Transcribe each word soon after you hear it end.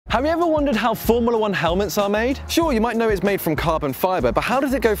Have you ever wondered how Formula One helmets are made? Sure, you might know it's made from carbon fiber, but how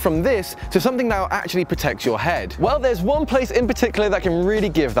does it go from this to something that actually protects your head? Well, there's one place in particular that can really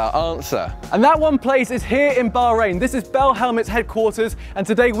give that answer. And that one place is here in Bahrain. This is Bell Helmet's headquarters, and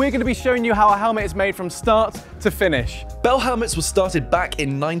today we're going to be showing you how a helmet is made from start to finish. Bell Helmets was started back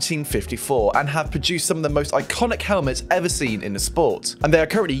in 1954 and have produced some of the most iconic helmets ever seen in the sport. And they are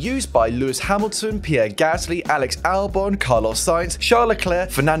currently used by Lewis Hamilton, Pierre Gasly, Alex Albon, Carlos Sainz, Charles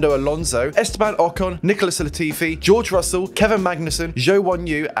Leclerc, Fernando Alonso, Esteban Ocon, Nicholas Latifi, George Russell, Kevin Magnussen, Zhou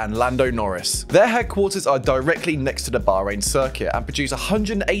Guanyu, and Lando Norris. Their headquarters are directly next to the Bahrain circuit and produce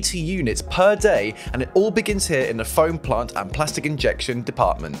 180 units per day, and it all begins here in the foam plant and plastic injection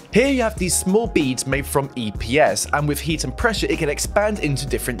department. Here you have these small beads made from EPS, and with heat and pressure it can expand into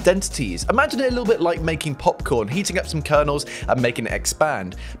different densities. Imagine it a little bit like making popcorn, heating up some kernels and making it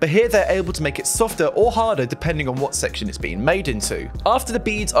expand. But here they're able to make it softer or harder depending on what section it's being made into. After the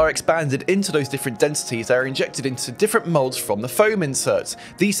beads are expanded into those different densities, they are injected into different molds from the foam inserts,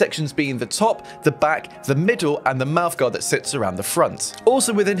 these sections being the top, the back, the middle, and the mouthguard that sits around the front.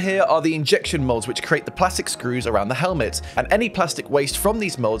 Also within here are the injection molds, which create the plastic screws around the helmet, and any plastic waste from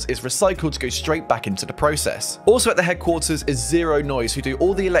these molds is recycled to go straight back into the process. Also at the headquarters is Zero Noise, who do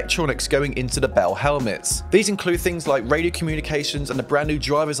all the electronics going into the Bell helmets. These include things like radio communications and the brand new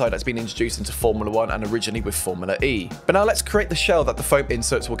driver's eye that's been introduced into Formula One and originally with Formula E. But now let's create the shell that the foam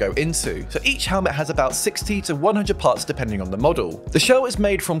inserts will go into. So each helmet has about 60 to 100 parts depending on the model. The shell is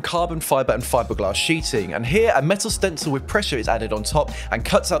made from carbon fiber and fiberglass sheeting, and here a metal stencil with pressure is added on top and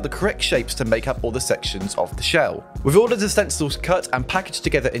cuts out the correct shapes to make up all the sections of the shell. With all of the stencils cut and packaged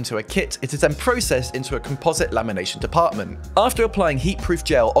together into a kit, it is then processed into a composite lamination department. After applying heat-proof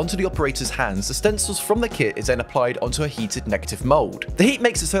gel onto the operator's hands, the stencils from the kit is then applied onto a heated negative mold. The heat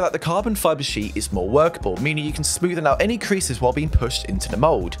makes it so that the carbon fiber sheet is more workable, meaning you can smoothen out any creases while being pushed into the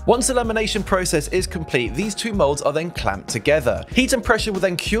mold. Once the lamination process is complete, these two molds are then clamped together. Heat and pressure will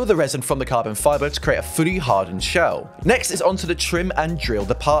then cure the resin from the carbon fiber to create a fully hardened shell. Next is onto the trim and drill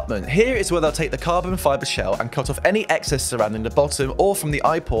department. Here is where they'll take the carbon fiber shell and cut off any excess surrounding the bottom or from the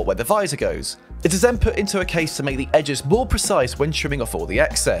eye port where the visor goes. It is then put into a case to make the edges more precise when trimming off all the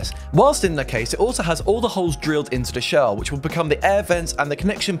excess. Whilst in the case, it also has all the holes drilled into the shell, which will become the air vents and the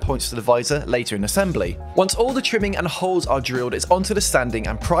connection points to the visor later in assembly. Once all the trimming and holes are drilled, it's onto the sanding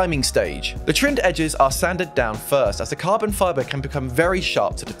and priming stage. The trimmed edges are sanded down first, as the carbon fiber can become very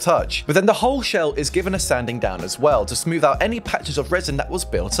sharp to the touch, but then the whole shell is given a sanding down as well to smooth out any patches of resin that was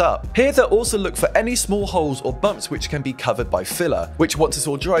built up. Here they'll also look for any small holes or bumps which can be covered by filler, which once it's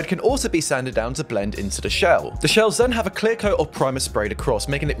all dried can also be sanded down to blend into the shell. The shells then have a clear coat of primer sprayed across,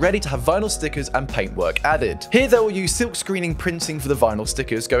 making it ready to have vinyl stickers and paintwork added. Here they will use silk screening printing for the vinyl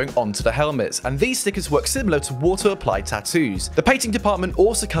stickers going onto the helmets, and these stickers work similar to water applied tattoos. The painting department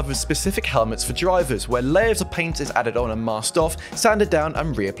also covers specific helmets for drivers, where layers of paint is added on and masked off, sanded down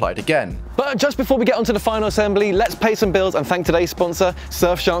and reapplied again. But just before we get onto the final assembly, let's pay some bills and thank today's sponsor,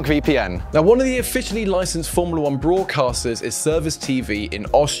 Surfshark VPN. Now, one of the officially licensed Formula One broadcasters is Service TV in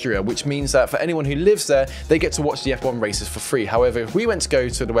Austria, which means that for anyone who lives there, they get to watch the F1 races for free. However, if we went to go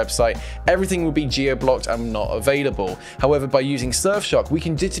to the website, everything will be geo-blocked and not available. However, by using Surfshark, we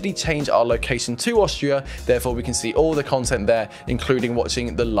can digitally change our location to Austria, therefore we can see all the content there, including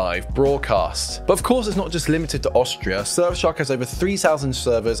watching the live broadcast. But of course, it's not just limited to Austria. Surfshark has over 3,000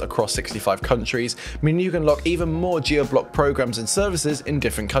 servers across 65 countries, meaning you can lock even more geo-blocked programs and services in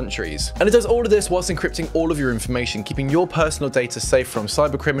different countries. And it does all of this whilst encrypting all of your information, keeping your personal data safe from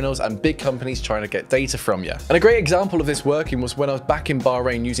cyber criminals and big companies trying to get data from you. And a great example of this working was when I was back in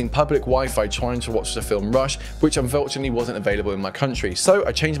Bahrain using public Wi-Fi trying to watch the film Rush, which unfortunately wasn't available in my country. So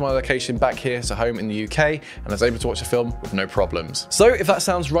I changed my location back here to home in the UK, and I was able to watch the film with no problems. So if that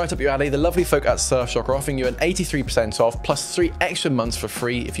sounds right up your alley, the lovely folk at Surfshark are offering you an 83% off plus 3 extra months for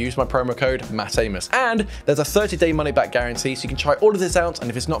free if you use my promo code MattAmos. And there's a 30-day money-back guarantee, so you can try all of this out, and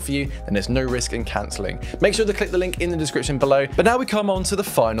if it's not for you, then there's no risk in cancelling. Make sure to click the link in the description below. But now we come on to the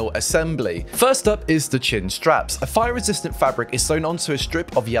final assembly. First up is the chin straps. A fire-resistant fabric is sewn onto a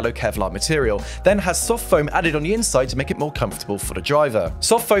strip of yellow Kevlar material, then has soft foam added on the inside to make it more comfortable for the driver.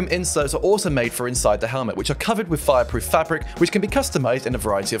 Soft foam inserts are also made for inside the helmet, which are covered with fireproof fabric, which can be customized in a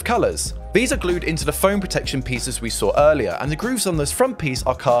variety of colors. These are glued into the foam protection pieces we saw earlier, and the grooves on this front piece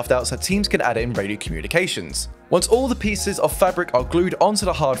are carved out so teams can add in radio communications. Once all the pieces of fabric are glued onto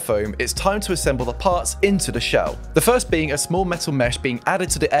the hard foam, it's time to assemble the parts into the shell. The first being a small metal mesh being added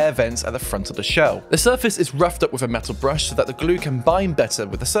to the air vents at the front of the shell. The surface is roughed up with a metal brush so that the glue can bind better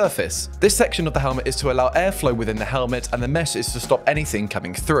with the surface. This section of the helmet is to allow airflow within the helmet, and the mesh is to stop anything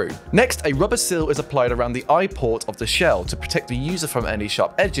coming through. Next, a rubber seal is applied around the eye port of the shell to protect the user from any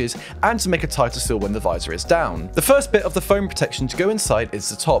sharp edges and to make a tighter seal when the visor is down. The first bit of the foam protection to go inside is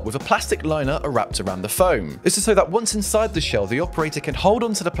the top, with a plastic liner wrapped around the foam. This is so that once inside the shell, the operator can hold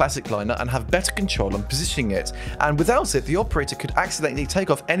onto the plastic liner and have better control on positioning it, and without it, the operator could accidentally take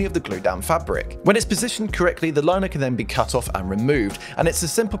off any of the glued down fabric. When it's positioned correctly, the liner can then be cut off and removed, and it's a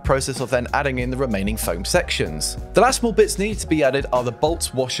simple process of then adding in the remaining foam sections. The last small bits needed to be added are the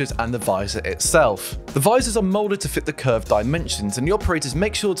bolts, washers, and the visor itself. The visors are molded to fit the curved dimensions, and the operators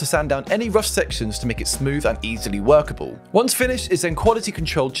make sure to sand down any rough sections to make it smooth and easily workable. Once finished, it's then quality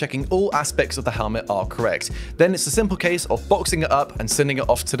controlled, checking all aspects of the helmet are correct. Then it's a simple case of boxing it up and sending it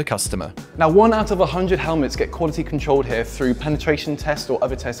off to the customer. Now, 1 out of 100 helmets get quality controlled here through penetration tests or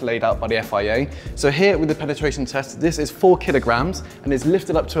other tests laid out by the FIA. So here with the penetration test, this is 4 kilograms and is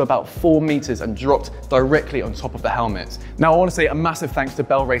lifted up to about 4 meters and dropped directly on top of the helmet. Now, I want to say a massive thanks to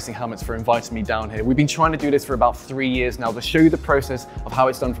Bell Racing Helmets for inviting me down here. We've been trying to do this for about 3 years now to show you the process of how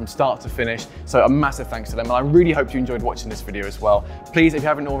it's done from start to finish. So a massive thanks to them, and I really hope you enjoyed watching this video as well. Please, if you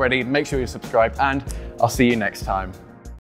haven't already, make sure you're subscribed, and I'll see you next time.